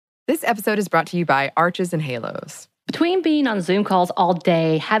This episode is brought to you by Arches and Halos. Between being on Zoom calls all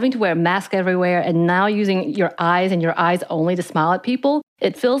day, having to wear a mask everywhere, and now using your eyes and your eyes only to smile at people,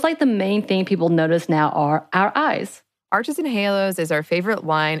 it feels like the main thing people notice now are our eyes. Arches and Halos is our favorite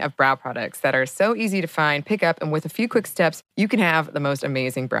line of brow products that are so easy to find, pick up, and with a few quick steps, you can have the most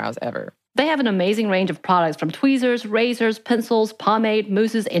amazing brows ever. They have an amazing range of products from tweezers, razors, pencils, pomade,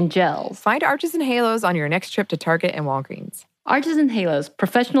 mousses, and gels. Find Arches and Halos on your next trip to Target and Walgreens. Arches and Halos,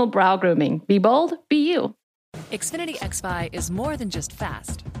 professional brow grooming. Be bold, be you. Xfinity XFi is more than just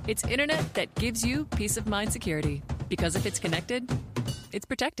fast. It's internet that gives you peace of mind security. Because if it's connected, it's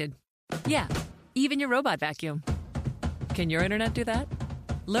protected. Yeah, even your robot vacuum. Can your internet do that?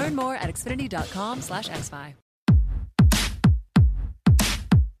 Learn more at xfinity.com/xfi.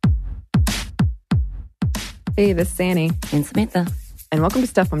 Hey, this is Annie. And Samantha. And welcome to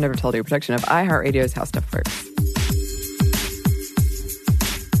Stuff Mom Never Told You, a production of iHeartRadio's How Stuff Works.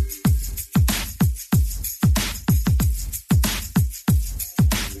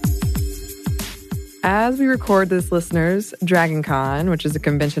 As we record this, listeners, DragonCon, which is a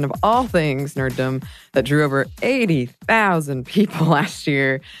convention of all things nerddom that drew over 80,000 people last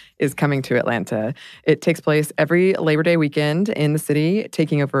year, is coming to Atlanta. It takes place every Labor Day weekend in the city,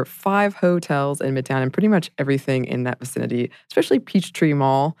 taking over 5 hotels in Midtown and pretty much everything in that vicinity, especially Peachtree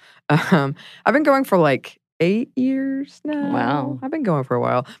Mall. I've been going for like 8 years now. Wow. I've been going for a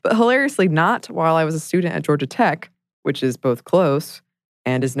while. But hilariously, not while I was a student at Georgia Tech, which is both close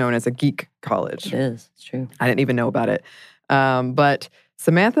and is known as a geek college. It is. It's true. I didn't even know about it. But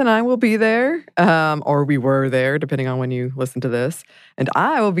Samantha and I will be there, or we were there, depending on when you listen to this. And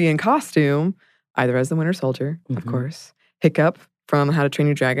I will be in costume, either as the Winter Soldier, of course, Hiccup from How to Train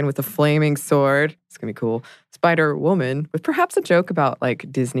Your Dragon with a flaming sword. It's going to be cool. Spider-Woman with perhaps a joke about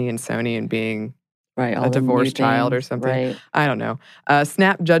like Disney and Sony and being a divorced child or something. Right. I don't know.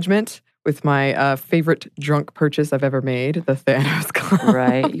 Snap Judgment with my favorite drunk purchase I've ever made, the Thanos Club.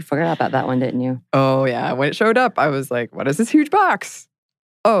 Right. You forgot about that one, didn't you? Oh, yeah. When it showed up, I was like, what is this huge box?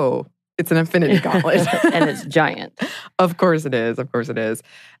 Oh, it's an infinity gauntlet. And it's giant. Of course it is. Of course it is.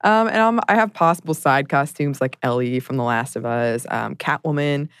 And I have possible side costumes like Ellie from The Last of Us,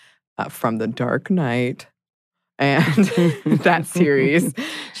 Catwoman from The Dark Knight, and that series.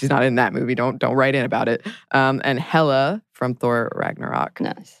 She's not in that movie. Don't write in about it. And Hela from Thor Ragnarok.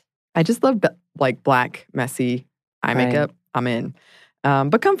 Nice. I just love like black, messy eye makeup. I'm in.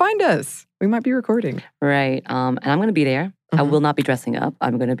 But come find us. We might be recording. Right. And I'm going to be there. I will not be dressing up.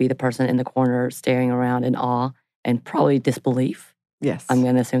 I'm going to be the person in the corner staring around in awe and probably disbelief. Yes. I'm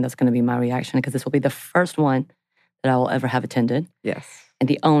going to assume that's going to be my reaction because this will be the first one that I will ever have attended. Yes. And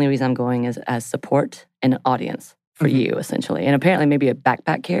the only reason I'm going is as support and an audience for you, essentially. And apparently maybe a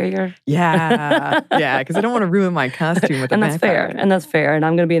backpack carrier. Yeah. Yeah, because I don't want to ruin my costume with a And that's fair. And that's fair. And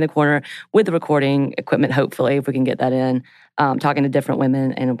I'm going to be in the corner with the recording equipment, hopefully, if we can get that in, talking to different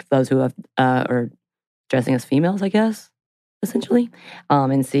women and those who have, are dressing as females, I guess, essentially,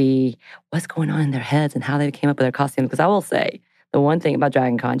 and see what's going on in their heads and how they came up with their costumes. Because I will say, the one thing about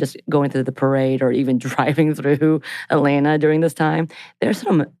DragonCon, just going through the parade or even driving through Atlanta during this time, there's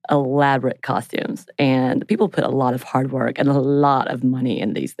some elaborate costumes. And people put a lot of hard work and a lot of money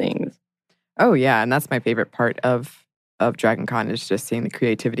in these things. Oh, yeah. And that's my favorite part of DragonCon is just seeing the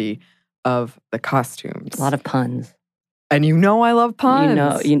creativity of the costumes. A lot of puns. And you know I love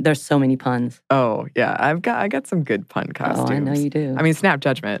puns. There's so many puns. Oh, yeah. I got some good pun costumes. Oh, I know you do. I mean, Snap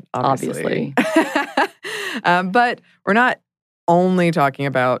Judgment, obviously. But we're not only talking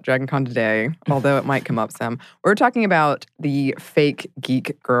about DragonCon today, although it might come up some. We're talking about the fake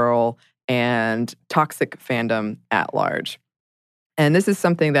geek girl and toxic fandom at large. And this is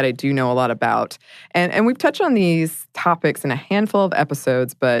something that I do know a lot about. And we've touched on these topics in a handful of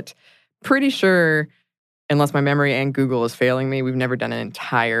episodes, but pretty sure, unless my memory and Google is failing me, we've never done an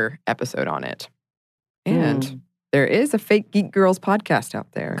entire episode on it. And there is a Fake Geek Girls podcast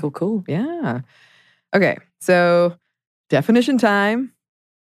out there. Cool. Yeah. Okay, so definition time.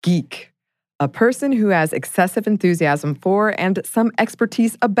 Geek. A person who has excessive enthusiasm for and some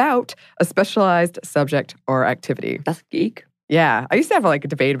expertise about a specialized subject or activity. That's geek. Yeah. I used to have like a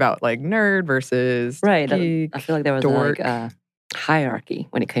debate about like nerd versus geek. I feel like there was dork. like a hierarchy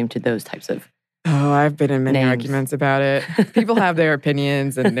when it came to those types of Oh, I've been in many names. arguments about it. People have their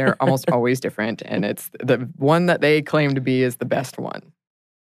opinions and they're almost always different. And it's the one that they claim to be is the best one.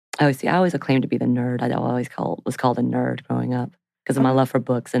 Oh, see, I always claimed to be the nerd. I always was called a nerd growing up because of my love for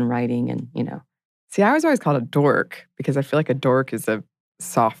books and writing and, See, I was always called a dork because I feel like a dork is a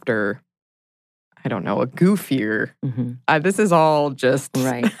softer, I don't know, a goofier. This is all just,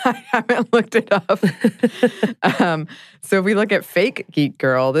 right. I haven't looked it up. So if we look at fake geek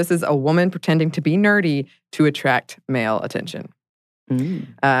girl, this is a woman pretending to be nerdy to attract male attention.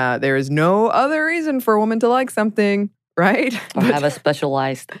 There is no other reason for a woman to like something, right? Or have a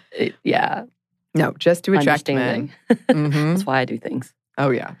specialized, No, just to attract men. That's why I do things. Oh,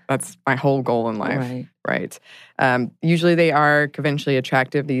 yeah. That's my whole goal in life. Right. Usually they are conventionally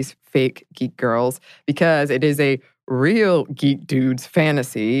attractive, these fake geek girls, because it is a real geek dude's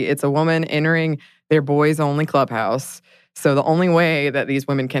fantasy. It's a woman entering their boys-only clubhouse. So the only way that these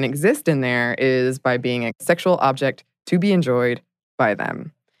women can exist in there is by being a sexual object to be enjoyed by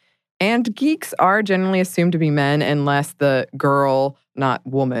them. And geeks are generally assumed to be men unless the girl, not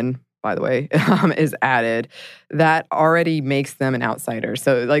woman, by the way, is added. That already makes them an outsider.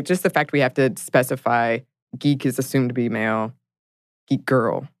 So like just the fact we have to specify geek is assumed to be male, geek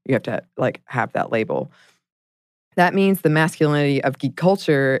girl, you have to like have that label. That means the masculinity of geek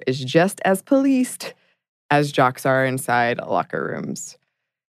culture is just as policed as jocks are inside locker rooms.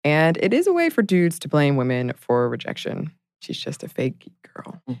 And it is a way for dudes to blame women for rejection. She's just a fake geek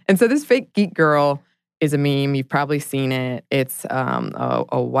girl. And so this fake geek girl is a meme. You've probably seen it. It's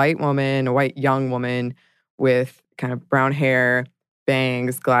a white woman, a white young woman with kind of brown hair,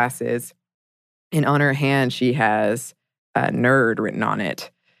 bangs, glasses. And on her hand, she has nerd written on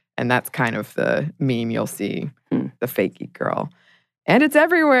it. And that's kind of the meme you'll see, the fake geek girl. And it's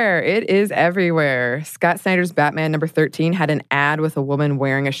everywhere. It is everywhere. Scott Snyder's Batman number 13 had an ad with a woman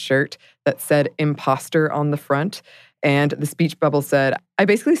wearing a shirt that said imposter on the front. And the speech bubble said, I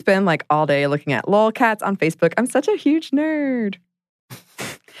basically spend like all day looking at lolcats on Facebook. I'm such a huge nerd.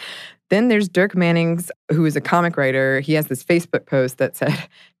 Then there's Dirk Mannings, who is a comic writer. He has this Facebook post that said,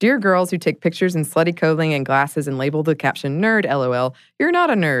 Dear girls who take pictures in slutty clothing and glasses and label the caption nerd, LOL, you're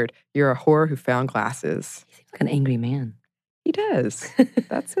not a nerd. You're a whore who found glasses. He seems like an angry man. He does.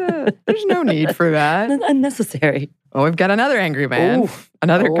 There's no need for that. Unnecessary. Oh, we've got another angry man. Ooh,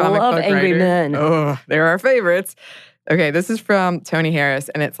 another comic book writer. Angry men. Oh, they're our favorites. Okay, this is from Tony Harris,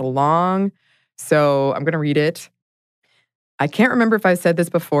 and it's long, so I'm going to read it. I can't remember if I said this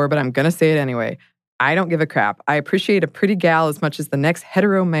before, but I'm going to say it anyway. I don't give a crap. I appreciate a pretty gal as much as the next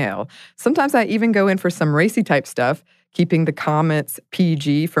hetero male. Sometimes I even go in for some racy type stuff, keeping the comments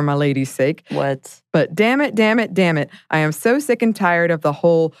PG for my lady's sake. What? But damn it, I am so sick and tired of the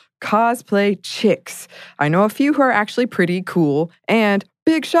whole cosplay chicks. I know a few who are actually pretty cool and,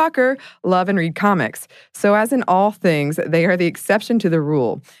 big shocker, love and read comics. So as in all things, they are the exception to the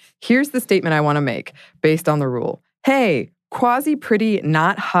rule. Here's the statement I want to make based on the rule. Hey, quasi-pretty,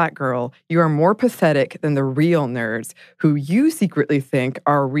 not hot girl, you are more pathetic than the real nerds who you secretly think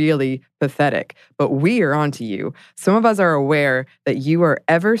are really pathetic. But we are onto you. Some of us are aware that you are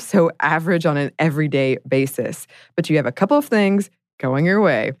ever so average on an everyday basis, but you have a couple of things going your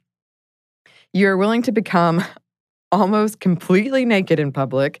way. You're willing to become almost completely naked in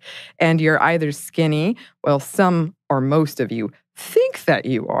public, and you're either skinny, well, some or most of you think that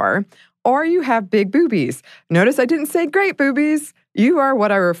you are, or you have big boobies. Notice I didn't say great boobies. You are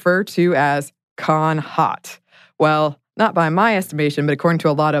what I refer to as con hot. Well, not by my estimation, but according to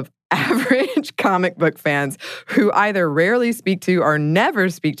a lot of average comic book fans who either rarely speak to or never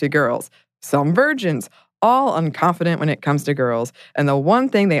speak to girls. Some virgins, all unconfident when it comes to girls. And the one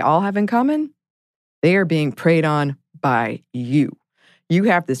thing they all have in common, they are being preyed on by you. You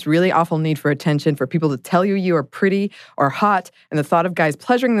have this really awful need for attention, for people to tell you you are pretty or hot, and the thought of guys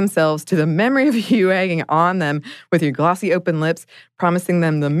pleasuring themselves to the memory of you hanging on them with your glossy open lips, promising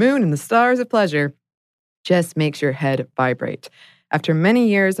them the moon and the stars of pleasure, just makes your head vibrate. After many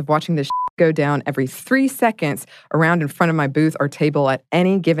years of watching this go down every 3 seconds around in front of my booth or table at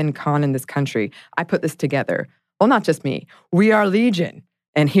any given con in this country, I put this together. Well, not just me. We are legion.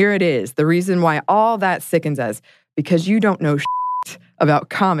 And here it is, the reason why all that sickens us, because you don't know about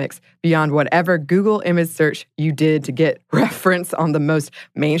comics beyond whatever Google image search you did to get reference on the most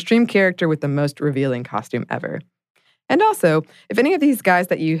mainstream character with the most revealing costume ever. And also, if any of these guys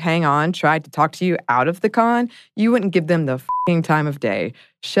that you hang on tried to talk to you out of the con, you wouldn't give them the f***ing time of day.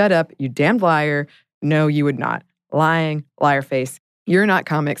 Shut up, you damned liar. No, you would not. Lying, liar face. You're not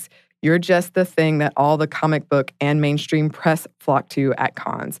comics. You're just the thing that all the comic book and mainstream press flock to at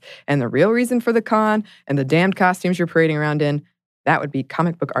cons. And the real reason for the con and the damned costumes you're parading around in, that would be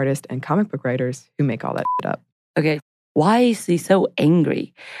comic book artists and comic book writers who make all that shit up. Okay, why is he so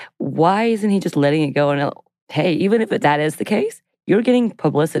angry? Why isn't he just letting it go? And hey, even if that is the case, you're getting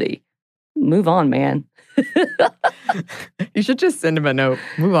publicity. Move on, man. You should just send him a note.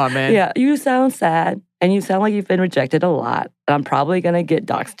 Move on, man. Yeah, you sound sad, and you sound like you've been rejected a lot. And I'm probably going to get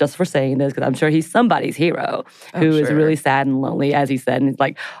doxxed just for saying this, because I'm sure he's somebody's hero who is really sad and lonely, as he said. And he's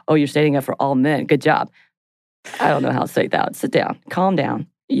like, oh, you're standing up for all men. Good job. I don't know how to say that. Sit down. Calm down.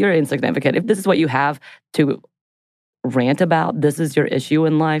 You're insignificant. If this is what you have to rant about, this is your issue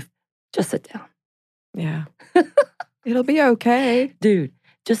in life, just sit down. Yeah. It'll be okay. Dude,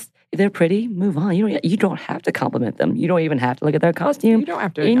 just, if they're pretty, move on. You don't have to compliment them. You don't even have to look at their costume. You don't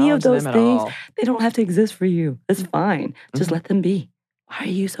have to any of those them things. at all. They don't have to exist for you. It's fine. Just let them be. Why are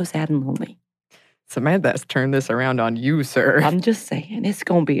you so sad and lonely? Somebody that's turned this around on you, sir. I'm just saying, it's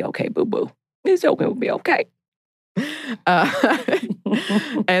going to be okay, boo-boo. It's going to be okay.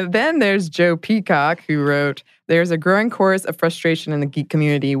 And then there's Joe Peacock, who wrote, there's a growing chorus of frustration in the geek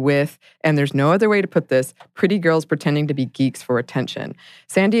community with, and there's no other way to put this, pretty girls pretending to be geeks for attention.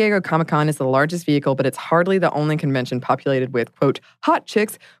 San Diego Comic-Con is the largest vehicle, but it's hardly the only convention populated with, quote, hot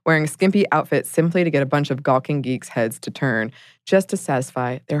chicks wearing skimpy outfits simply to get a bunch of gawking geeks' heads to turn, just to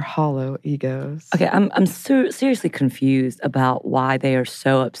satisfy their hollow egos. Okay, I'm seriously confused about why they are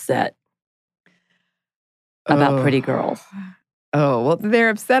so upset about pretty girls. Oh, well, they're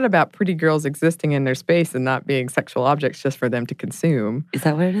upset about pretty girls existing in their space and not being sexual objects just for them to consume. Is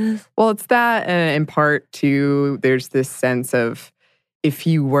that what it is? Well, it's that, in part, too, there's this sense of if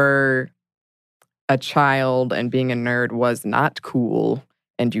you were a child and being a nerd was not cool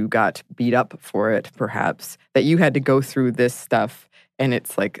and you got beat up for it, perhaps, that you had to go through this stuff and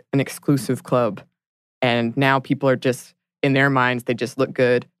it's like an exclusive club. And now people are just, in their minds, they just look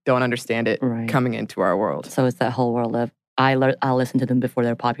good, don't understand it, coming into our world. So it's that whole world of, I'll listen to them before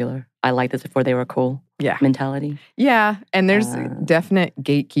they're popular. I like this before they were cool. Yeah. Mentality. Yeah. And there's definite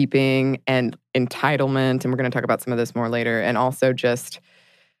gatekeeping and entitlement. And we're going to talk about some of this more later. And also just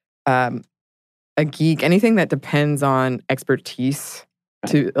a geek, anything that depends on expertise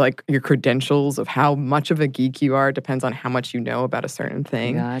to like your credentials of how much of a geek you are depends on how much you know about a certain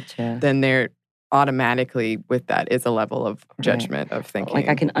thing. Gotcha. Then they're automatically with that is a level of judgment of thinking. Like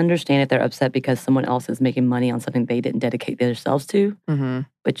I can understand if they're upset because someone else is making money on something they didn't dedicate themselves to,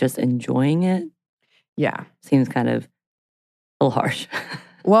 but just enjoying it, seems kind of a little harsh.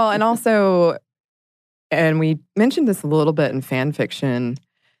 Well, and also, and we mentioned this a little bit in fan fiction,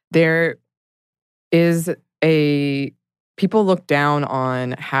 there is people look down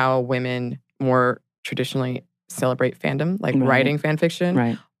on how women more traditionally celebrate fandom, like writing fan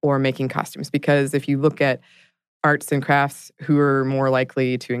fiction. Or making costumes. Because if you look at arts and crafts, who are more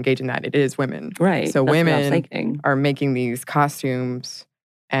likely to engage in that, it is women. Right. So women are making these costumes,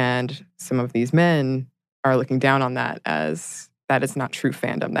 and some of these men are looking down on that as that is not true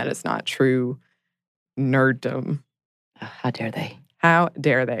fandom. That is not true nerddom. How dare they? How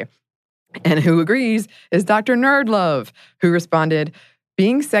dare they? And who agrees is Dr. Nerdlove, who responded,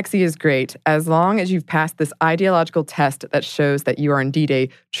 being sexy is great as long as you've passed this ideological test that shows that you are indeed a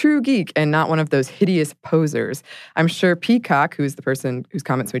true geek and not one of those hideous posers. I'm sure Peacock, who's the person whose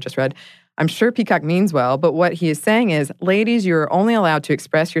comments we just read, I'm sure Peacock means well, but what he is saying is, ladies, you are only allowed to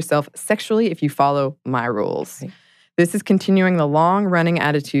express yourself sexually if you follow my rules. Right. This is continuing the long-running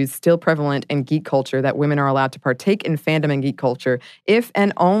attitudes still prevalent in geek culture that women are allowed to partake in fandom and geek culture if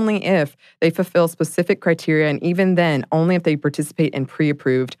and only if they fulfill specific criteria, and even then, only if they participate in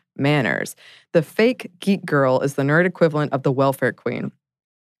pre-approved manners. The fake geek girl is the nerd equivalent of the welfare queen,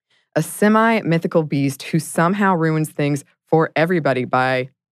 a semi-mythical beast who somehow ruins things for everybody by,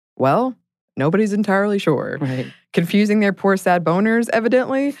 well, nobody's entirely sure. Right. Confusing their poor, sad boners,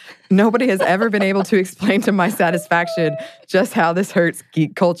 evidently. Nobody has ever been able to explain to my satisfaction just how this hurts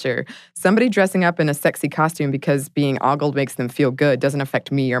geek culture. Somebody dressing up in a sexy costume because being ogled makes them feel good doesn't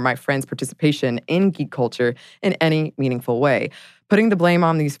affect me or my friends' participation in geek culture in any meaningful way. Putting the blame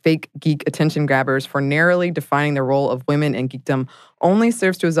on these fake geek attention grabbers for narrowly defining the role of women in geekdom only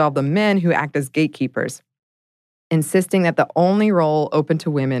serves to absolve the men who act as gatekeepers, insisting that the only role open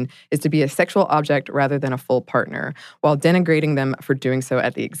to women is to be a sexual object rather than a full partner, while denigrating them for doing so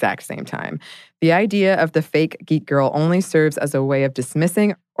at the exact same time. The idea of the fake geek girl only serves as a way of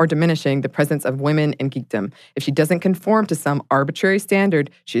dismissing or diminishing the presence of women in geekdom. If she doesn't conform to some arbitrary standard,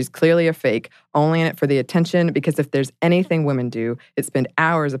 she's clearly a fake, only in it for the attention, because if there's anything women do, it's spend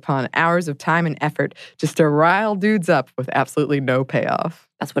hours upon hours of time and effort just to rile dudes up with absolutely no payoff.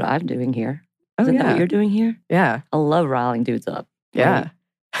 That's what I'm doing here. Isn't that what you're doing here? Yeah. I love riling dudes up. Yeah.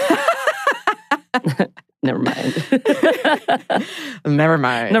 Never mind. Never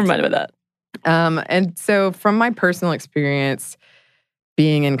mind. Never mind about that. And so from my personal experience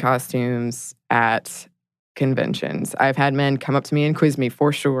being in costumes at conventions, I've had men come up to me and quiz me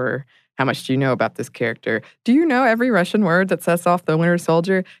for sure How much do you know about this character? Do you know every Russian word that sets off the Winter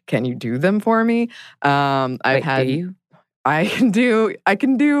Soldier? Can you do them for me? Wait, do you? I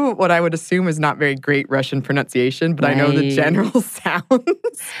can do what I would assume is not very great Russian pronunciation, but I know the general sounds.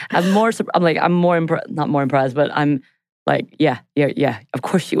 I'm not more impressed, but I'm like, yeah. Of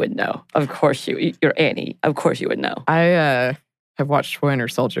course you would know. Of course you're Annie. Of course you would know. I have watched Winter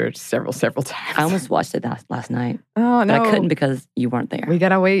Soldier several times. I almost watched it last night. Oh, no. But I couldn't because you weren't there. We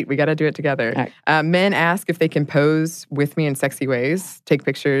gotta wait. We gotta do it together. Right. Men ask if they can pose with me in sexy ways, take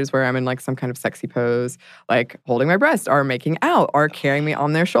pictures where I'm in like some kind of sexy pose, like holding my breast or making out or carrying me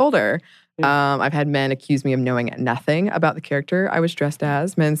on their shoulder. I've had men accuse me of knowing nothing about the character I was dressed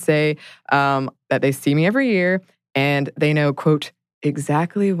as. Men say that they see me every year and they know, quote,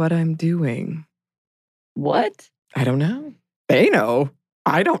 exactly what I'm doing. What? I don't know. They know.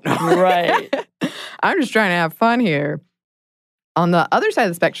 I don't know. Right. I'm just trying to have fun here. On the other side of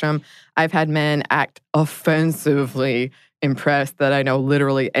the spectrum, I've had men act offensively impressed that I know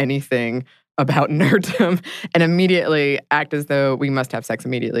literally anything about nerddom and immediately act as though we must have sex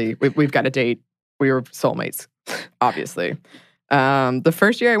immediately. We've got a date. We were soulmates, obviously. The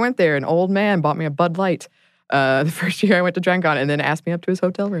first year I went there, an old man bought me a Bud Light. The first year I went to DragonCon and then asked me up to his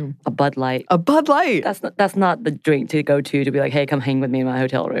hotel room. A Bud Light. A Bud Light. That's not the drink to go to be like, hey, come hang with me in my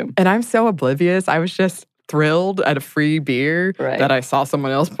hotel room. And I'm so oblivious. I was just thrilled at a free beer that I saw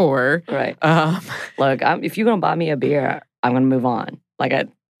someone else pour. Right. Look, if you're going to buy me a beer, I'm going to move on.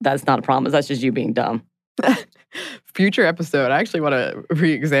 That's not a promise. That's just you being dumb. Future episode, I actually want to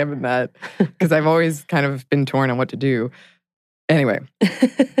re-examine that because I've always kind of been torn on what to do. Anyway,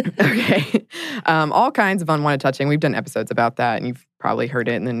 okay. All kinds of unwanted touching. We've done episodes about that, and you've probably heard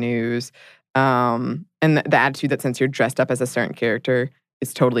it in the news. And the attitude that since you're dressed up as a certain character,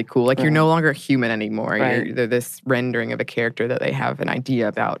 it's totally cool. Like, you're no longer human anymore. Right. They're this rendering of a character that they have an idea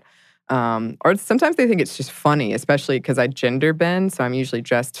about. Or sometimes they think it's just funny, especially because I gender bend, so I'm usually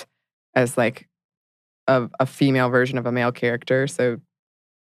dressed as, like, a female version of a male character. So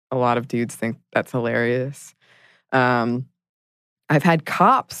a lot of dudes think that's hilarious. I've had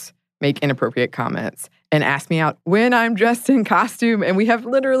cops make inappropriate comments and ask me out when I'm dressed in costume, and we have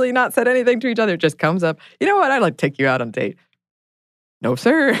literally not said anything to each other. It just comes up, you know what, I'd like to take you out on a date. No,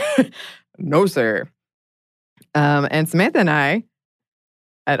 sir. No, sir. And Samantha and I,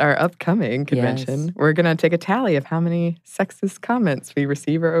 at our upcoming convention, we're going to take a tally of how many sexist comments we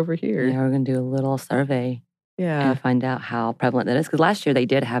receive or overhear. Yeah, we're going to do a little survey and find out how prevalent that is. Because last year they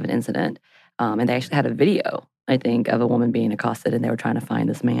did have an incident, and they actually had a video, I think, of a woman being accosted, and they were trying to find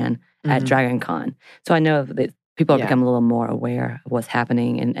this man at DragonCon. So I know that people have become a little more aware of what's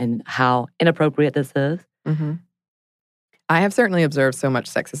happening and how inappropriate this is. Mm-hmm. I have certainly observed so much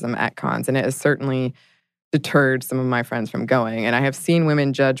sexism at cons, and it has certainly deterred some of my friends from going. And I have seen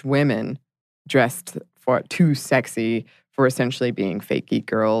women judge women dressed for too sexy for essentially being fake geek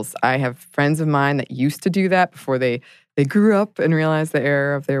girls. I have friends of mine that used to do that before they grew up and realized the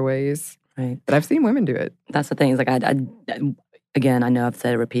error of their ways. Right. But I've seen women do it. That's the thing. It's like, again, I know I've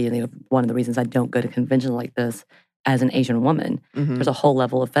said it repeatedly. One of the reasons I don't go to conventions like this as an Asian woman, there's a whole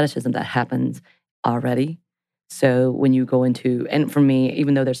level of fetishism that happens already. So when you go into, and for me,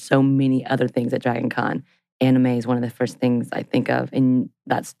 even though there's so many other things at DragonCon, anime is one of the first things I think of. And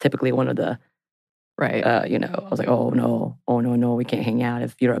that's typically one of the, I was like, oh no, we can't hang out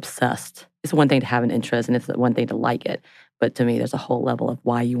if you're obsessed. It's one thing to have an interest and it's one thing to like it. But to me, there's a whole level of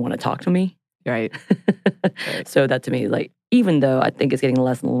why you want to talk to me. Right. So that to me is like, even though I think it's getting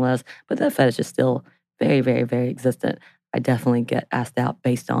less and less, but that fetish is still very, very, very existent. I definitely get asked out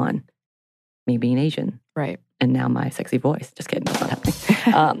based on me being Asian. Right. And now my sexy voice. Just kidding, that's not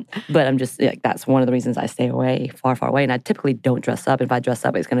happening. But I'm just, like, that's one of the reasons I stay away, far, far away. And I typically don't dress up. If I dress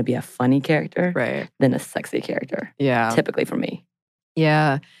up, it's going to be a funny character than a sexy character. Yeah. Typically for me.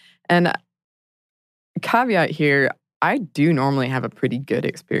 Yeah. And caveat here, I do normally have a pretty good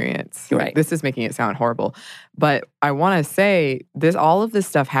experience. Right. This is making it sound horrible. But I want to say, all of this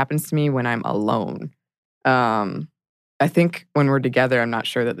stuff happens to me when I'm alone. I think when we're together, I'm not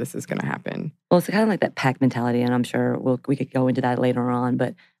sure that this is going to happen. Well, it's kind of like that pack mentality, and I'm sure we could go into that later on,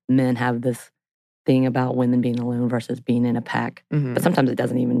 but men have this thing about women being alone versus being in a pack. Mm-hmm. But sometimes it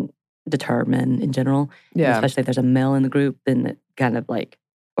doesn't even deter men in general. Yeah. And especially if there's a male in the group, then it kind of like,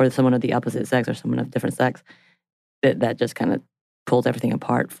 or someone of the opposite sex or someone of different sex, that just kind of pulls everything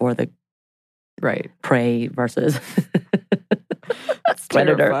apart for the prey versus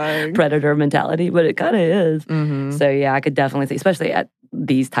predator mentality, but it kind of is. Mm-hmm. So yeah, I could definitely see, especially at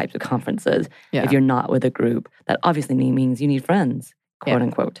these types of conferences, if you're not with a group, that obviously means you need friends, quote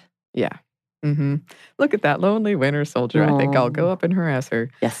unquote. Yeah. Mm-hmm. Look at that lonely winter soldier. I think I'll go up and harass her.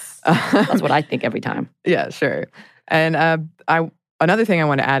 Yes. That's what I think every time. Yeah, sure. And another thing I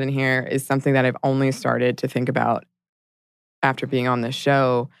want to add in here is something that I've only started to think about after being on this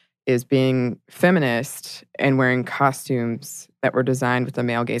show is being feminist and wearing costumes that were designed with the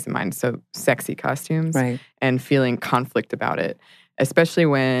male gaze in mind. So sexy costumes, right, and feeling conflict about it, especially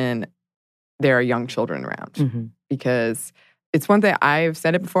when there are young children around. mm-hmm. Because it's one thing, I've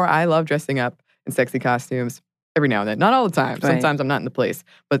said it before, I love dressing up in sexy costumes every now and then. Not all the time. Right. Sometimes I'm not in the place.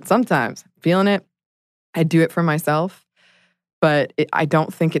 But sometimes, feeling it, I do it for myself. But I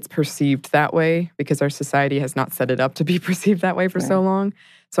don't think it's perceived that way because our society has not set it up to be perceived that way for so long.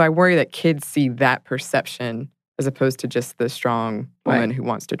 So I worry that kids see that perception as opposed to just the strong woman who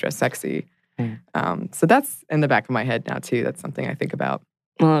wants to dress sexy. So that's in the back of my head now, too. That's something I think about.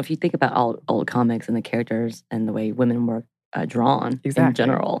 Well, if you think about old comics and the characters and the way women were drawn in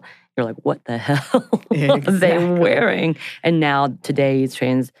general, you're like, what the hell are they wearing? And now today's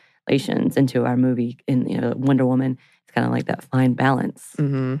translations into our movie, in Wonder Woman, it's kind of like that fine balance.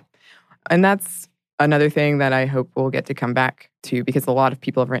 Mm-hmm. And that's another thing that I hope we'll get to come back to, because a lot of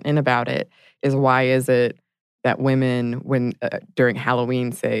people have written in about it, is why is it that women, when during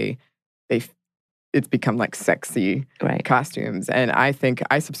Halloween, say it's become like sexy costumes. And I think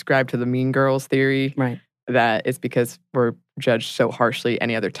I subscribe to the Mean Girls theory that it's because we're judged so harshly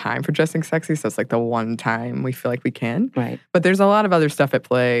any other time for dressing sexy. So it's like the one time we feel like we can. Right. But there's a lot of other stuff at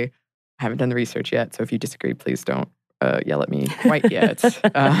play. I haven't done the research yet. So if you disagree, please don't yell at me quite yet.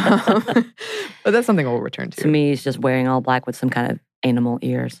 But that's something we'll return to. To me, it's just wearing all black with some kind of animal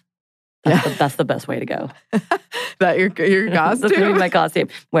ears. That's the best way to go. That your costume? That's gonna be my costume.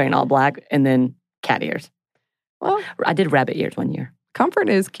 Wearing all black and then cat ears. Well, I did rabbit ears one year. Comfort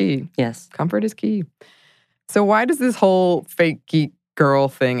is key. Yes. Comfort is key. So why does this whole fake geek girl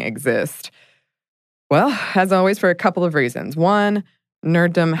thing exist? Well, as always, for a couple of reasons. One,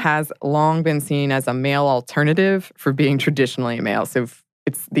 nerddom has long been seen as a male alternative for being traditionally a male. So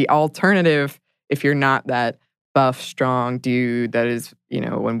it's the alternative if you're not that buff, strong dude that is,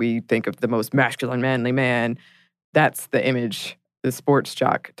 when we think of the most masculine, manly man, that's the image, the sports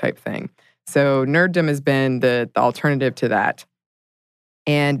jock type thing. So nerddom has been the alternative to that.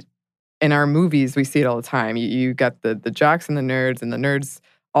 And in our movies, we see it all the time. You got the jocks and the nerds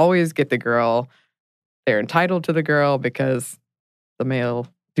always get the girl. They're entitled to the girl because the male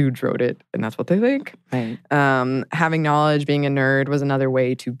dudes wrote it, and that's what they think. Right. Having knowledge, being a nerd, was another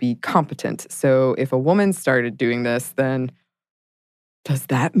way to be competent. So if a woman started doing this, then does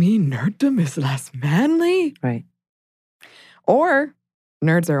that mean nerddom is less manly? Right. Or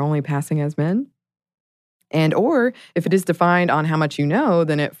nerds are only passing as men? And or if it is defined on how much you know,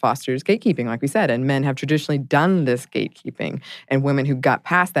 then it fosters gatekeeping, like we said. And men have traditionally done this gatekeeping. And women who got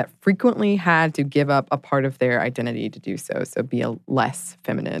past that frequently had to give up a part of their identity to do so. So be a less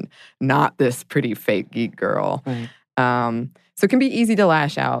feminine, not this pretty fake geek girl. Right. So it can be easy to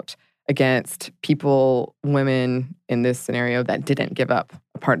lash out against women in this scenario that didn't give up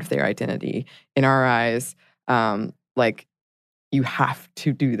a part of their identity. In our eyes, you have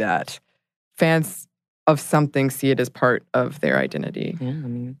to do that. Fans of something see it as part of their identity. Yeah, I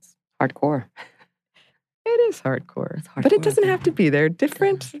mean, it's hardcore. It is hardcore. It's hardcore, but it doesn't have to be. There are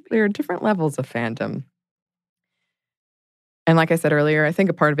different levels of fandom. And like I said earlier, I think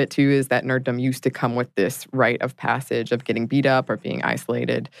a part of it too is that nerddom used to come with this rite of passage of getting beat up or being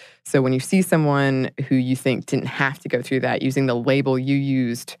isolated. So when you see someone who you think didn't have to go through that, using the label you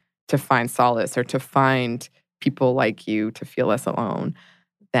used to find solace or to find people like you to feel less alone,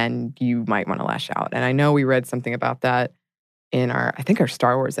 then you might want to lash out. And I know we read something about that in our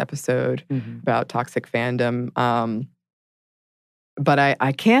Star Wars episode about toxic fandom. But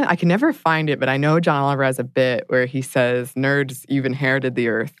I can never find it, but I know John Oliver has a bit where he says nerds you've inherited the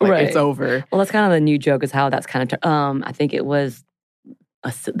earth. It's over. Well, that's kind of the new joke is how that's kind of, I think it was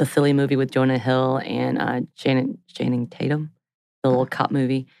the silly movie with Jonah Hill and Channing Tatum, the little cop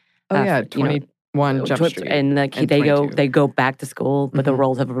movie. Oh yeah, 21 Jump Street. And they go back to school, but the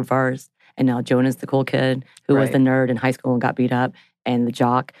roles have reversed. And now Jonah's the cool kid who was the nerd in high school and got beat up. And the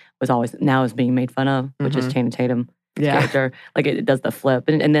jock is being made fun of, which is Channing Tatum. Character. It does the flip.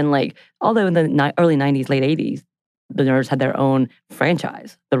 And then although in the early 90s, late 80s, the nerds had their own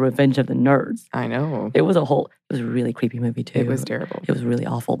franchise, The Revenge of the Nerds. I know. It was a really creepy movie too. It was terrible. It was really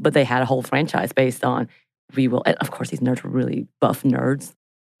awful. But they had a whole franchise based on and of course, these nerds were really buff nerds.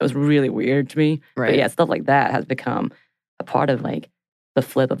 It was really weird to me. Right. But yeah, stuff like that has become a part of the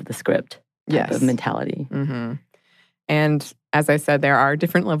flip of the script type of mentality. Mm-hmm. And as I said, there are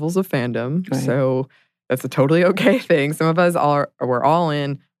different levels of fandom. Right. So that's a totally okay thing. Some of us we're all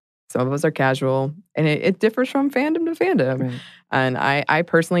in. Some of us are casual. And it differs from fandom to fandom. Right. And I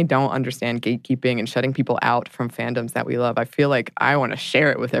personally don't understand gatekeeping and shutting people out from fandoms that we love. I feel like I want to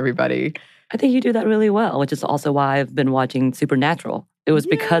share it with everybody. I think you do that really well, which is also why I've been watching Supernatural. It was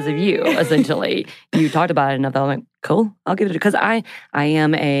because of you, essentially. You talked about it enough that I'm like, cool, I'll give it. Because I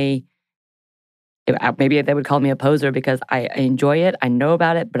am maybe they would call me a poser because I enjoy it, I know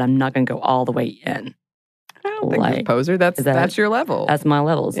about it, but I'm not going to go all the way in. I don't think you're a poser. That's your level. That's my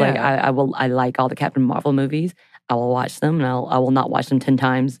level. It's like I like all the Captain Marvel movies. I will watch them, and I will not watch them 10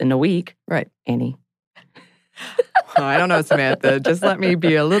 times in a week. Right. Annie. Oh, I don't know, Samantha. Just let me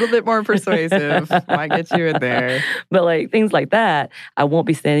be a little bit more persuasive. Might get you in there. But like things like that, I won't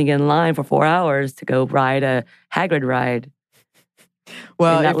be standing in line for 4 hours to go ride a Hagrid ride.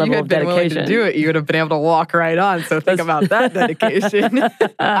 Well, if you had been willing to do it, you would have been able to walk right on. So think about that dedication.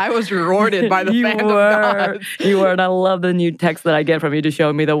 I was rewarded by the fandom gods. You were, and I love the new text that I get from you to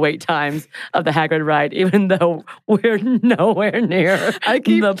show me the wait times of the Hagrid ride, even though we're nowhere near I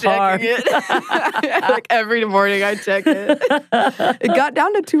keep the park. It. Like every morning I check it. It got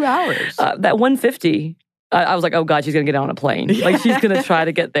down to 2 hours. That 150, I was like, oh God, she's going to get on a plane. Like she's going to try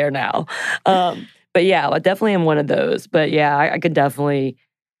to get there now. But yeah, I definitely am one of those. But yeah, I definitely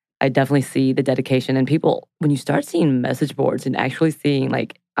see the dedication. And people, when you start seeing message boards and actually seeing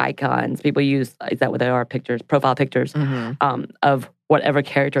like icons, people use, is that what they are, pictures, profile pictures of whatever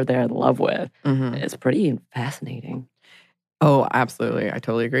character they're in love with. It's pretty fascinating. Oh, absolutely. I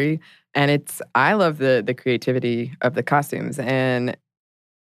totally agree. And I love the creativity of the costumes. And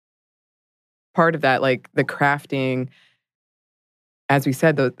part of that, like the crafting, as we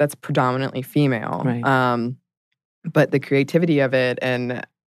said, that's predominantly female. Right. But the creativity of it and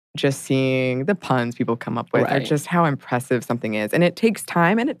just seeing the puns people come up with are just how impressive something is. And it takes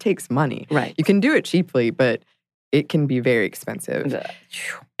time and it takes money. Right. You can do it cheaply, but it can be very expensive.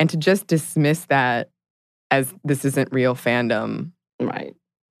 And to just dismiss that as this isn't real fandom, right?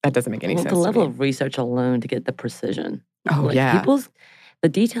 That doesn't make any sense. The level of research alone to get the precision. Oh, yeah. The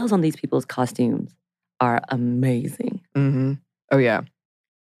details on these people's costumes are amazing. Mm-hmm. Oh, yeah.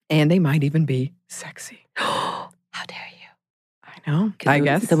 And they might even be sexy. How dare you? I know. I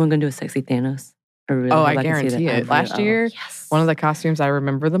guess. Is someone going to do a sexy Thanos? I guarantee it. Last year, one of the costumes I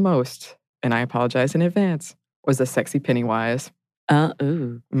remember the most, and I apologize in advance, was a sexy Pennywise.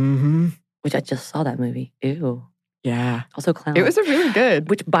 Ooh. Mm-hmm. Which I just saw that movie. Ew. Yeah. Also clown. It was a really good.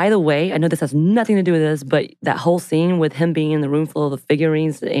 Which, by the way, I know this has nothing to do with this, but that whole scene with him being in the room full of the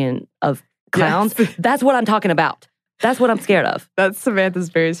figurines and of clowns, that's what I'm talking about. That's what I'm scared of. That's Samantha's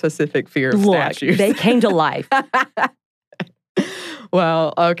very specific fear of statues. They came to life.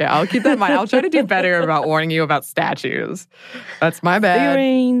 Well, okay, I'll keep that in mind. I'll try to do better about warning you about statues. That's my bad.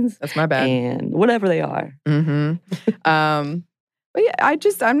 Figurines. That's my bad. And whatever they are. Mm-hmm. But yeah,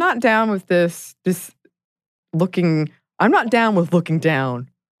 I'm not down with this looking, I'm not down with looking down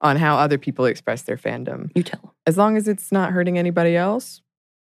on how other people express their fandom. You tell them. As long as it's not hurting anybody else,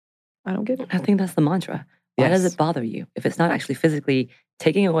 I don't get it. I think that's the mantra. Why does it bother you? If it's not actually physically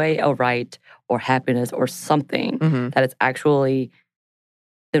taking away a right or happiness or something that it's actually,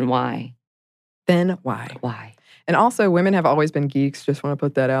 then why? Then why? Why? And also, women have always been geeks. Just want to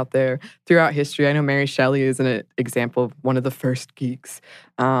put that out there. Throughout history, I know Mary Shelley is an example of one of the first geeks.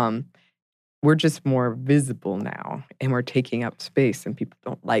 We're just more visible now, and we're taking up space, and people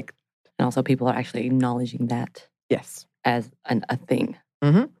don't like it. And also, people are actually acknowledging that. Yes. As a thing.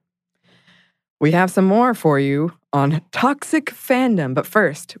 Mm-hmm. We have some more for you on toxic fandom. But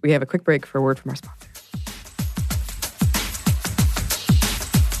first, we have a quick break for a word from our sponsor.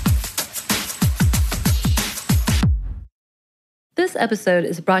 This episode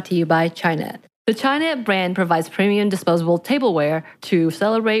is brought to you by Chinet. The Chinet brand provides premium disposable tableware to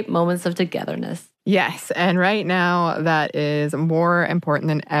celebrate moments of togetherness. Yes, and right now that is more important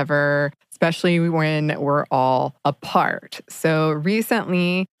than ever, especially when we're all apart. So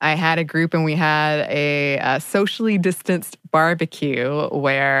recently I had a group and we had a socially distanced barbecue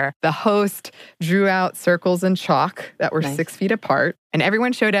where the host drew out circles and chalk that were 6 feet apart. And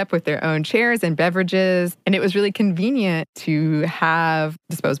everyone showed up with their own chairs and beverages. And it was really convenient to have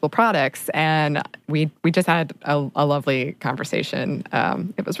disposable products. And we just had a lovely conversation.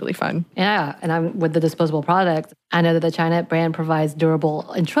 It was really fun. Yeah, and I'm with the disposable products. I know that the Chinet brand provides durable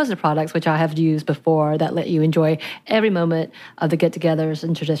and trusted products, which I have used before, that let you enjoy every moment of the get-togethers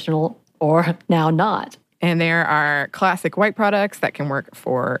and traditional or now not. And there are classic white products that can work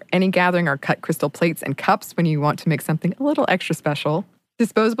for any gathering or cut crystal plates and cups when you want to make something a little extra special.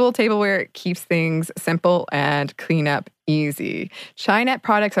 Disposable tableware keeps things simple and cleanup easy. Chinet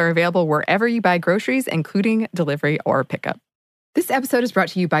products are available wherever you buy groceries, including delivery or pickup. This episode is brought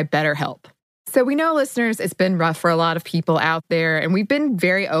to you by BetterHelp. So we know, listeners, it's been rough for a lot of people out there, and we've been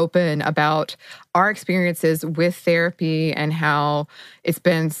very open about our experiences with therapy and how it's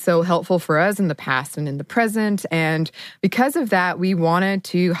been so helpful for us in the past and in the present. And because of that, we wanted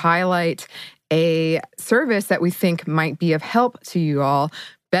to highlight a service that we think might be of help to you all,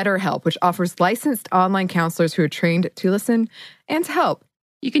 BetterHelp, which offers licensed online counselors who are trained to listen and to help.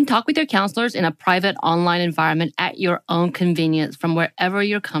 You can talk with your counselors in a private online environment at your own convenience from wherever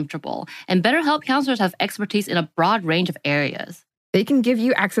you're comfortable. And BetterHelp counselors have expertise in a broad range of areas. They can give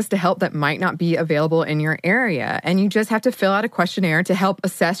you access to help that might not be available in your area. And you just have to fill out a questionnaire to help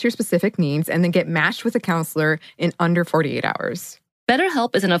assess your specific needs and then get matched with a counselor in under 48 hours.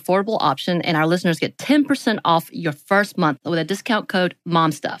 BetterHelp is an affordable option, and our listeners get 10% off your first month with a discount code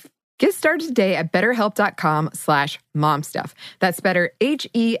MOMSTUFF. Get started today at betterhelp.com/momstuff. That's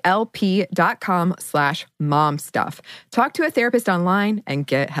betterhelp.com/momstuff. Talk to a therapist online and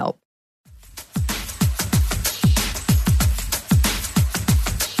get help.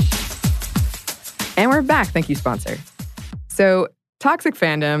 And we're back. Thank you, sponsor. So, toxic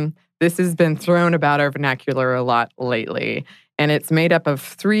fandom, this has been thrown about our vernacular a lot lately. And it's made up of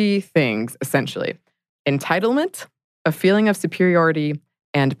three things, essentially: entitlement, a feeling of superiority,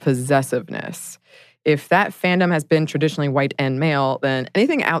 and possessiveness. If that fandom has been traditionally white and male, then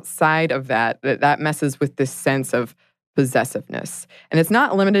anything outside of that messes with this sense of possessiveness. And it's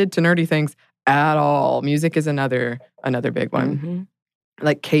not limited to nerdy things at all. Music is another big one. Mm-hmm.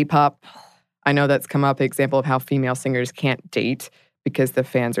 Like K-pop. I know that's come up, example of how female singers can't date because the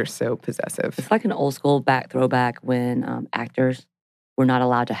fans are so possessive. It's like an old school throwback when actors were not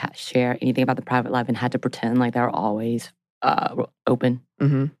allowed to share anything about their private life and had to pretend like they were always open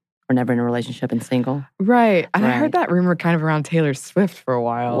or never in a relationship and single. Right. And I heard that rumor kind of around Taylor Swift for a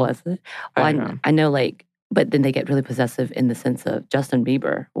while. Was it? Well, I know, like, but then they get really possessive in the sense of Justin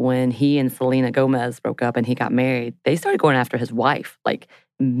Bieber. When he and Selena Gomez broke up and he got married, they started going after his wife, like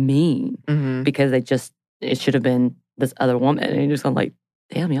mean, because it should have been this other woman. And you're just like,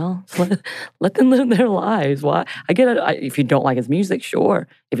 damn, y'all, let them live their lives. Why? I get it. If you don't like his music, sure.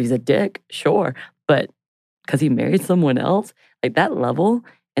 If he's a dick, sure. But because he married someone else, like that level.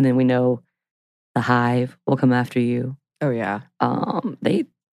 And then we know the Hive will come after you. Oh, yeah. These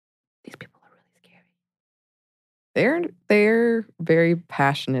people are really scary. They're very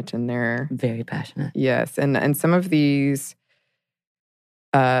passionate in their... Very passionate. Yes. And some of these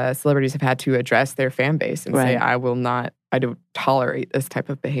celebrities have had to address their fan base and say, I don't tolerate this type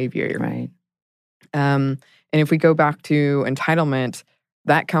of behavior. Right. And if we go back to entitlement,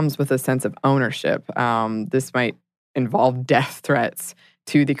 that comes with a sense of ownership. This might involve death threats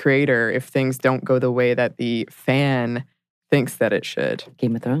to the creator if things don't go the way that the fan thinks that it should.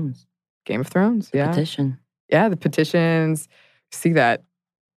 Game of Thrones, yeah. Petition. Yeah, the petitions. See that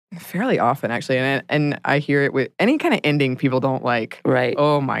fairly often, actually. And I hear it with any kind of ending people don't like. Right.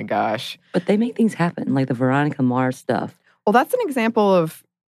 Oh, my gosh. But they make things happen, like the Veronica Mars stuff. Well, that's an example of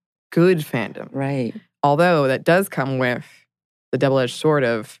good fandom. Right. Although that does come with the double-edged sword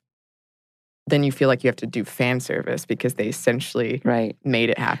of then you feel like you have to do fan service because they essentially made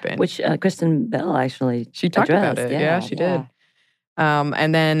it happen. Which Kristen Bell actually she talked addressed. about it. Yeah, she did.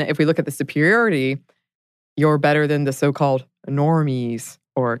 And then if we look at the superiority, you're better than the so-called normies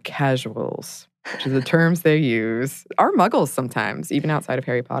or casuals, which are the terms they use, are muggles sometimes, even outside of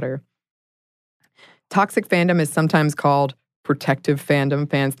Harry Potter. Toxic fandom is sometimes called protective fandom,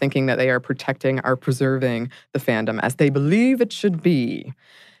 fans thinking that they are protecting or preserving the fandom as they believe it should be.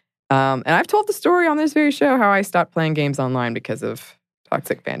 And I've told the story on this very show how I stopped playing games online because of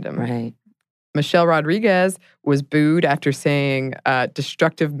toxic fandom. Right. Michelle Rodriguez was booed after saying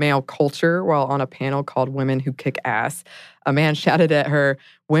destructive male culture while on a panel called Women Who Kick Ass. A man shouted at her,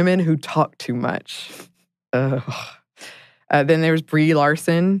 "Women who talk too much." Ugh. Then there was Brie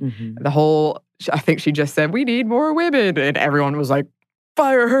Larson. I think she just said, "We need more women." And everyone was like,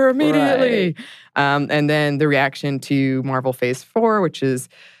 fire her immediately. Right. And then the reaction to Marvel Phase 4, which is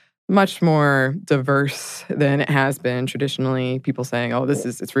much more diverse than it has been traditionally. People saying, oh,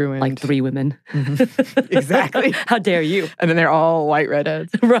 it's ruined. Like 3 women. Exactly. How dare you? And then they're all white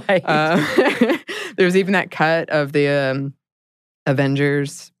redheads. Right. There's even that cut of the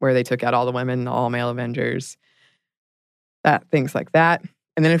Avengers where they took out all the women, all male Avengers. Things like that.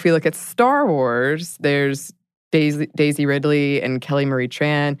 And then if we look at Star Wars, there's Daisy Ridley and Kelly Marie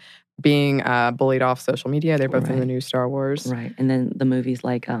Tran being bullied off social media. They're both in the new Star Wars. Right. And then the movies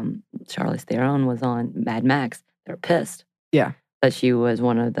like Charlize Theron was on Mad Max. They're pissed. Yeah. That she was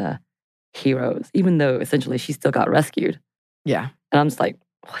one of the heroes, even though essentially she still got rescued. Yeah. And I'm just like,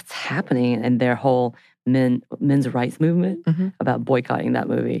 what's happening? And their whole men's rights movement Mm-hmm. about boycotting that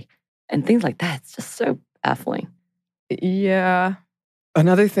movie and things like that. It's just so baffling. Yeah.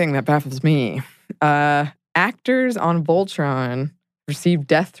 Another thing that baffles me, actors on Voltron received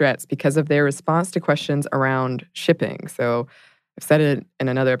death threats because of their response to questions around shipping. So I've said it in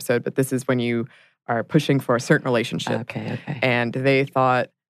another episode, but this is when you are pushing for a certain relationship. Okay. And they thought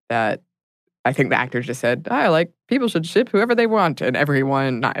that, I think the actors just said, people should ship whoever they want. And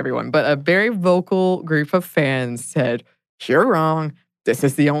not everyone, but a very vocal group of fans said, you're wrong. This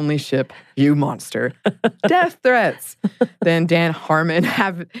is the only ship, you monster. Death threats. Then Dan Harmon,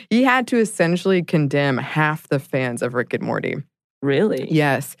 he had to essentially condemn half the fans of Rick and Morty. Really?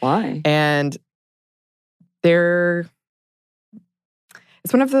 Yes. Why? And it's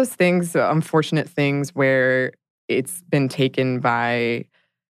one of those things, unfortunate things, where it's been taken by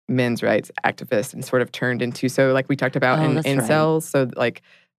men's rights activists and sort of turned into, so like we talked about in incels, so like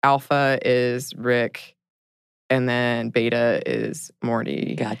alpha is Rick, and then beta is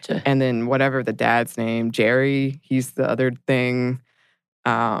Morty. Gotcha. And then whatever the dad's name, Jerry, he's the other thing.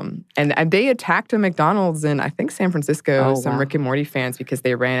 And they attacked a McDonald's in, I think, San Francisco, some Rick and Morty fans, because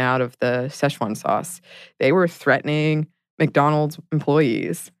they ran out of the Szechuan sauce. They were threatening McDonald's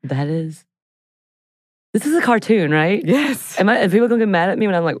employees. This is a cartoon, right? Yes. Are people going to get mad at me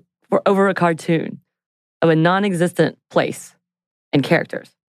when I'm like, we're over a cartoon of a non-existent place and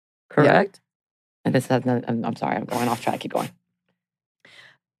characters, correct? And this has I'm sorry, I'm going off track. Keep going.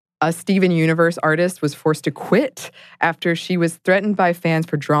 A Steven Universe artist was forced to quit after she was threatened by fans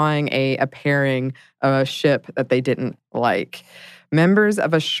for drawing a pairing of a ship that they didn't like. Members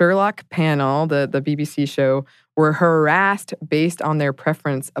of a Sherlock panel, the BBC show, were harassed based on their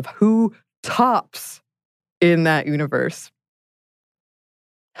preference of who tops in that universe.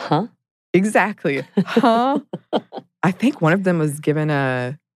 Huh? Exactly. Huh? I think one of them was given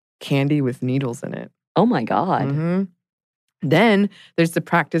a candy with needles in it. Oh my God. Mm-hmm. Then there's the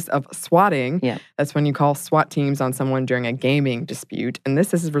practice of swatting. Yeah. That's when you call SWAT teams on someone during a gaming dispute. And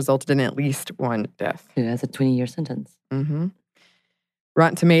this has resulted in at least one death. Yeah, that's a 20-year sentence. Mm-hmm.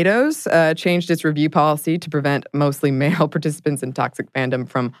 Rotten Tomatoes changed its review policy to prevent mostly male participants in toxic fandom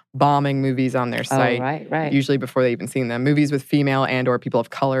from bombing movies on their site. Oh, right. Usually before they even seen them. Movies with female and or people of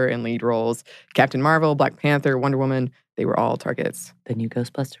color in lead roles. Captain Marvel, Black Panther, Wonder Woman, they were all targets. The new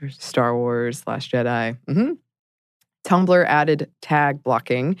Ghostbusters. Star Wars, Last Jedi. Mm-hmm. Tumblr added tag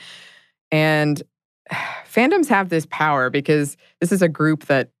blocking. And fandoms have this power because this is a group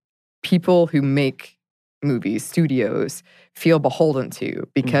that people who make movies, studios, feel beholden to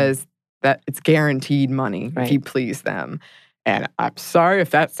because that it's guaranteed money if you please them. And I'm sorry if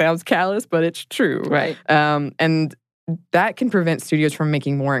that sounds callous, but it's true. Right. And that can prevent studios from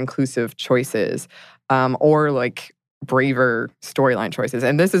making more inclusive choices or like braver storyline choices.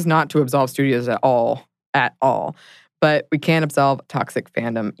 And this is not to absolve studios at all. But we can't absolve toxic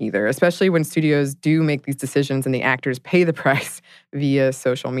fandom either, especially when studios do make these decisions and the actors pay the price via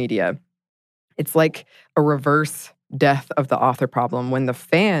social media. It's like a reverse death of the author problem when the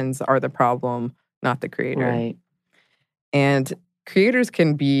fans are the problem, not the creator. Right. And creators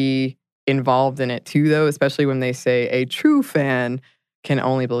can be involved in it too, though, especially when they say a true fan can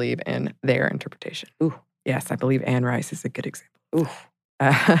only believe in their interpretation. Ooh. Yes, I believe Anne Rice is a good example. Ooh.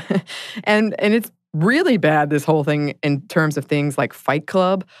 And it's really bad, this whole thing, in terms of things like Fight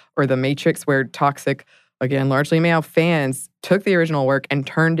Club or The Matrix, where toxic, again, largely male fans took the original work and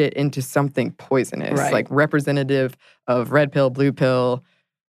turned it into something poisonous, like representative of red pill, blue pill.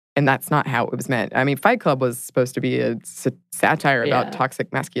 And that's not how it was meant. I mean, Fight Club was supposed to be a satire about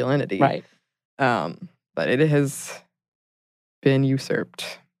toxic masculinity. Right. But it has been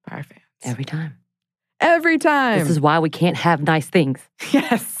usurped by fans. Every time. Every time. This is why we can't have nice things.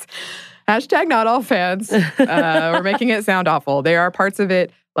 Yes. Hashtag not all fans. We're making it sound awful. There are parts of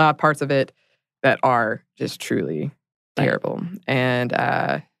it, loud parts of it, that are just truly terrible and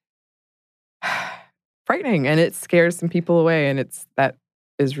frightening, and it scares some people away, and that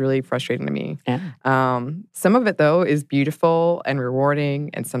is really frustrating to me. Yeah. Some of it, though, is beautiful and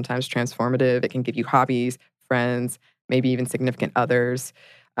rewarding and sometimes transformative. It can give you hobbies, friends, maybe even significant others.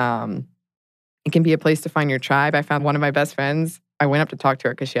 It can be a place to find your tribe. I found one of my best friends. I went up to talk to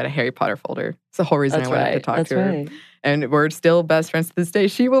her because she had a Harry Potter folder. It's the whole reason I went up to talk to her. And we're still best friends to this day.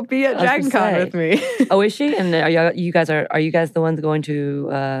 She will be at Dragon Con with me. Oh, is she? And are you guys the ones going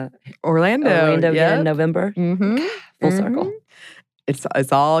to Orlando in November? Mm-hmm. Full circle.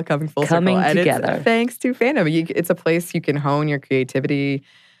 It's all coming full circle. Coming together. And it's thanks to fandom. It's a place you can hone your creativity.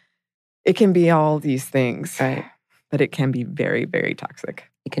 It can be all these things. Right. But it can be very, very toxic.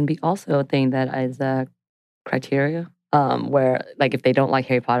 It can be also a thing that is criteria where like if they don't like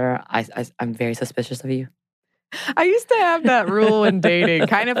Harry Potter, I'm very suspicious of you. I used to have that rule in dating,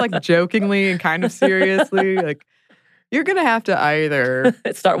 kind of like jokingly and kind of seriously. Like, you're going to have to either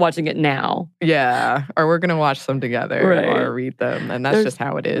start watching it now. Yeah. Or we're going to watch them together or read them. And that's just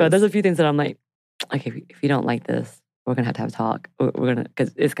how it is. But there's a few things that I'm like, okay, if you don't like this, we're going to have a talk. We're going to,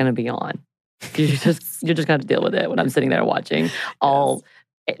 because it's going to be on. You're just going to have to deal with it when I'm sitting there watching all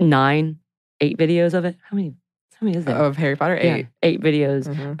 8 videos of it. How many is there? Of Harry Potter? 8. Yeah, 8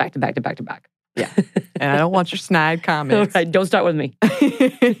 videos back to back to back to back. Yeah. And I don't want your snide comments. Right, don't start with me.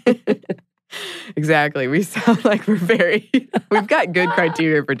 Exactly. We sound like we've got good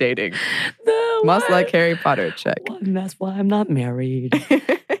criteria for dating. No, Must like Harry Potter, check. Well, and that's why I'm not married.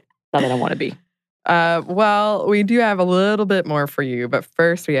 Not that I want to be. Well, we do have a little bit more for you, but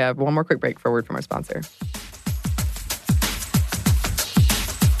first we have one more quick break for a word from our sponsor.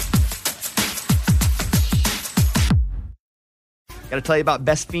 Got to tell you about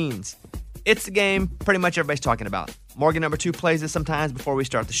Best Fiends. It's the game pretty much everybody's talking about. Morgan number 2 plays this sometimes before we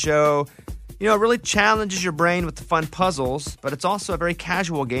start the show. You know, it really challenges your brain with the fun puzzles, but it's also a very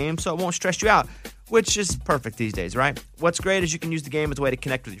casual game, so it won't stress you out, which is perfect these days, right? What's great is you can use the game as a way to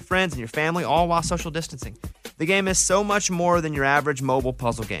connect with your friends and your family, all while social distancing. The game is so much more than your average mobile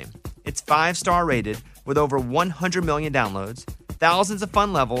puzzle game. It's 5-star rated with over 100 million downloads, thousands of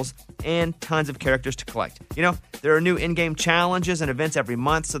fun levels, and tons of characters to collect. You know, there are new in-game challenges and events every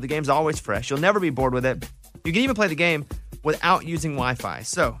month, so the game's always fresh. You'll never be bored with it. You can even play the game without using Wi-Fi.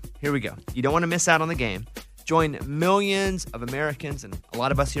 So, here we go. You don't want to miss out on the game. Join millions of Americans and a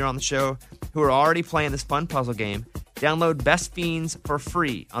lot of us here on the show who are already playing this fun puzzle game. Download Best Fiends for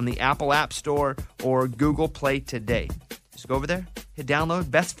free on the Apple App Store or Google Play today. Just go over there, hit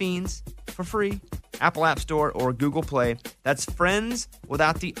download Best Fiends for free, Apple App Store or Google Play. That's Friends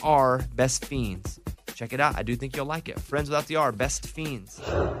without the R, Best Fiends. Check it out. I do think you'll like it. Friends without the R, Best Fiends.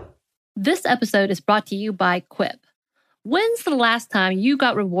 This episode is brought to you by Quip. When's the last time you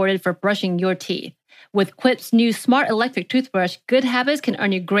got rewarded for brushing your teeth? With Quip's new smart electric toothbrush, good habits can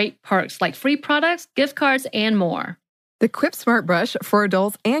earn you great perks like free products, gift cards, and more. The Quip Smart Brush for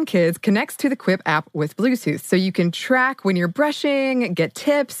adults and kids connects to the Quip app with Bluetooth, so you can track when you're brushing, get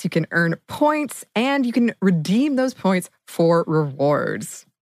tips, you can earn points, and you can redeem those points for rewards.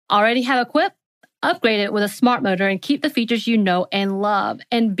 Already have a Quip? Upgrade it with a smart motor and keep the features you know and love.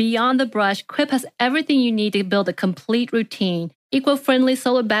 And beyond the brush, Quip has everything you need to build a complete routine. Eco-friendly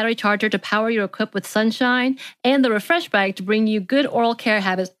solar battery charger to power your Quip with sunshine, and the refresh bag to bring you good oral care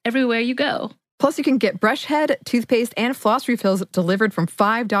habits everywhere you go. Plus, you can get brush head, toothpaste, and floss refills delivered from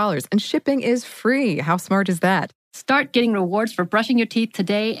 $5, and shipping is free. How smart is that? Start getting rewards for brushing your teeth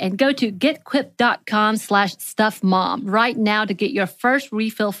today and go to getquip.com/stuffmom right now to get your first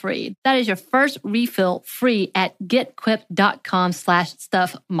refill free. That is your first refill free at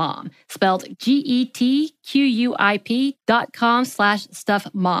getquip.com/stuffmom. Spelled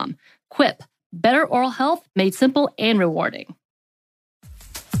GETQUIP.com/stuffmom. Quip, better oral health made simple and rewarding.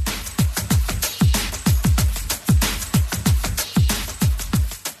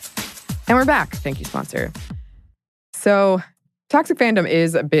 And we're back. Thank you, sponsor. So, toxic fandom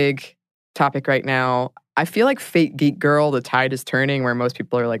is a big topic right now. I feel like fake geek girl, the tide is turning where most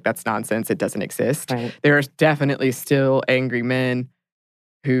people are like, that's nonsense. It doesn't exist. Right. There are definitely still angry men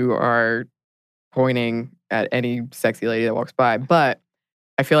who are pointing at any sexy lady that walks by. But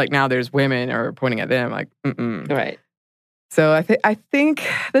I feel like now there's women who are pointing at them like, mm-mm. Right. So I think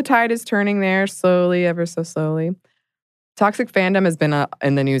the tide is turning there slowly, ever so slowly. Toxic fandom has been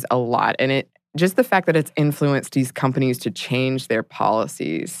in the news a lot. And just the fact that it's influenced these companies to change their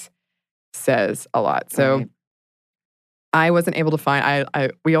policies says a lot. So right. I wasn't able to find,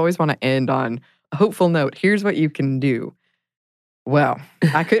 we always want to end on a hopeful note. Here's what you can do. Well,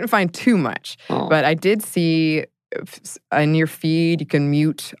 I couldn't find too much, but I did see in your feed, you can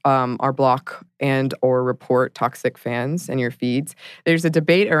mute or block and or report toxic fans in your feeds. There's a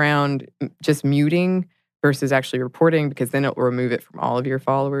debate around just muting versus actually reporting, because then it will remove it from all of your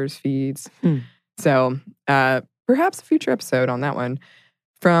followers' feeds. So perhaps a future episode on that one.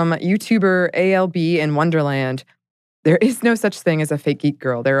 From YouTuber ALB in Wonderland, there is no such thing as a fake geek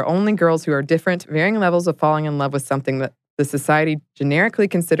girl. There are only girls who are different, varying levels of falling in love with something that the society generically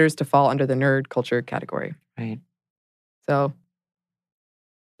considers to fall under the nerd culture category. Right. So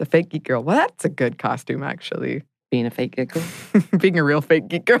the fake geek girl, well, that's a good costume, actually. Being a fake geek girl? Being a real fake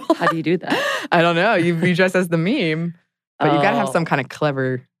geek girl. How do you do that? I don't know. You dress as the meme, but you got to have some kind of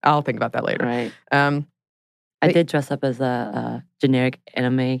clever... I'll think about that later. Right. I did dress up as a generic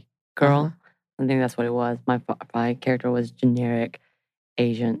anime girl. I think that's what it was. My character was generic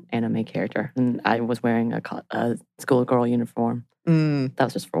Asian anime character. And I was wearing a schoolgirl uniform. That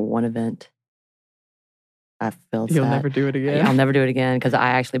was just for one event. I feel You'll sad. never do it again. I'll never do it again because I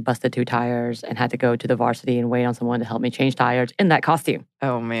actually busted 2 tires and had to go to the varsity and wait on someone to help me change tires in that costume.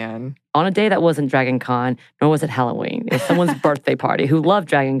 Oh, man. On a day that wasn't Dragon Con, nor was it Halloween. It was someone's birthday party who loved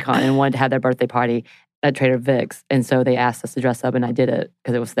Dragon Con and wanted to have their birthday party at Trader Vic's. And so they asked us to dress up and I did it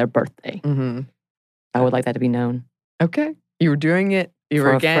because it was their birthday. Mm-hmm. I would like that to be known. Okay. You were doing it. You For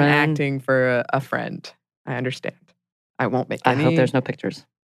were a again friend. acting for a friend. I understand. I won't make I any. hope there's no pictures.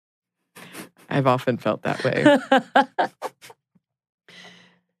 I've often felt that way.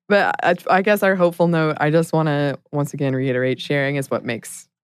 But I guess our hopeful note, I just want to once again reiterate, sharing is what makes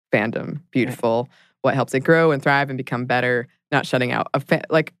fandom beautiful, what helps it grow and thrive and become better, not shutting out. A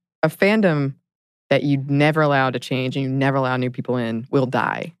fandom that you never allow to change and you never allow new people in will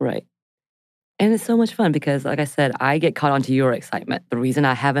die. Right. And it's so much fun because, like I said, I get caught onto your excitement. The reason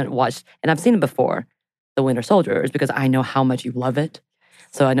I haven't watched, and I've seen it before, The Winter Soldier, is because I know how much you love it.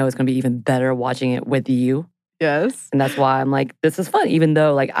 So I know it's going to be even better watching it with you. Yes. And that's why I'm like, this is fun, even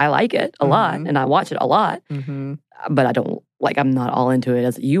though like I like it a lot and I watch it a lot. Mm-hmm. But I don't, like, I'm not all into it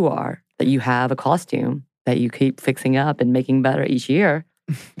as you are, that you have a costume that you keep fixing up and making better each year.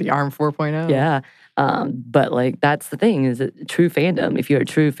 The ARM 4.0. Yeah. But like, that's the thing is that true fandom, if you're a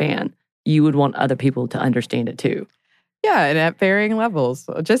true fan, you would want other people to understand it too. Yeah, and at varying levels.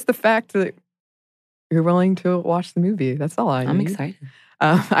 Just the fact that you're willing to watch the movie. That's all I need. I'm excited.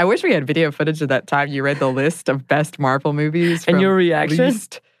 I wish we had video footage of that time you read the list of best Marvel movies. And your reaction?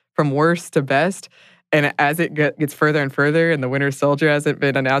 From worst to best. And as it gets further and further and the Winter Soldier hasn't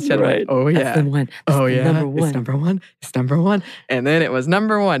been announced yet, Right. I'm like, oh yeah. That's the one. That's Oh the yeah. number one. It's number one. It's number one. And then it was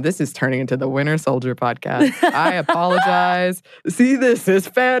number one. This is turning into the Winter Soldier podcast. I apologize. See, this is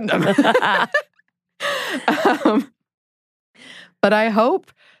fandom. But I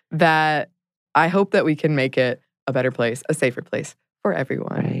hope that we can make it a better place, a safer place for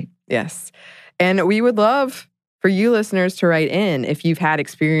everyone. Right. Yes. And we would love for you listeners to write in if you've had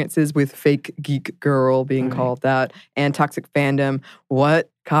experiences with fake geek girl being called that and toxic fandom. What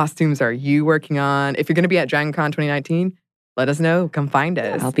costumes are you working on? If you're going to be at Dragon Con 2019, let us know. Come find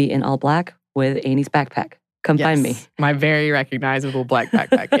us. I'll be in all black with Annie's backpack. Come find me. My very recognizable black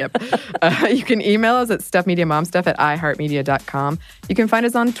backpack. Yep. You can email us at stuffmediamomstuff@iheartmedia.com. You can find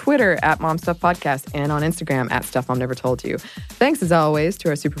us on Twitter at momstuffpodcast and on Instagram at stuffmomnevertoldyou. Thanks as always to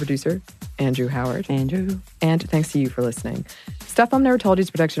our super producer, Andrew Howard. Andrew. And thanks to you for listening. Stuff Mom Never Told You is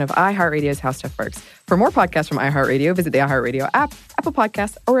a production of iHeartRadio's How Stuff Works. For more podcasts from iHeartRadio, visit the iHeartRadio app, Apple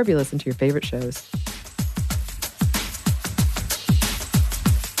Podcasts, or wherever you listen to your favorite shows.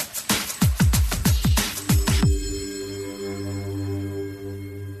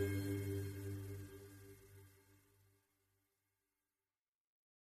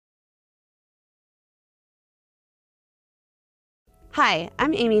 Hi,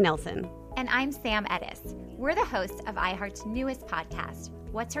 I'm Amy Nelson. And I'm Sam Edis. We're the hosts of iHeart's newest podcast,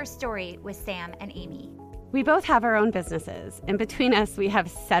 What's Her Story with Sam and Amy. We both have our own businesses, and between us, we have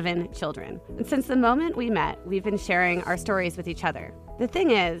 7 children. And since the moment we met, we've been sharing our stories with each other. The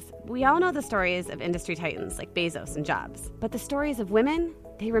thing is, we all know the stories of industry titans like Bezos and Jobs, but the stories of women,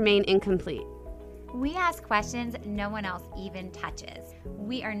 they remain incomplete. We ask questions no one else even touches.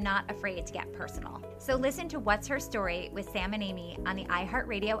 We are not afraid to get personal. So listen to What's Her Story with Sam and Amy on the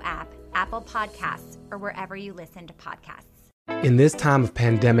iHeartRadio app, Apple Podcasts, or wherever you listen to podcasts. In this time of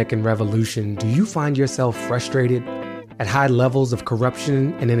pandemic and revolution, do you find yourself frustrated at high levels of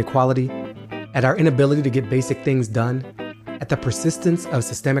corruption and inequality, at our inability to get basic things done, at the persistence of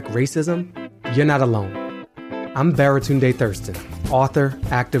systemic racism? You're not alone. I'm Baratunde Thurston, author,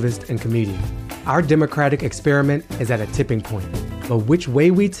 activist, and comedian. Our democratic experiment is at a tipping point, but which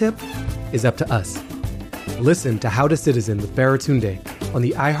way we tip is up to us. Listen to How to Citizen with Baratunde on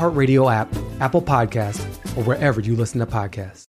the iHeartRadio app, Apple Podcasts, or wherever you listen to podcasts.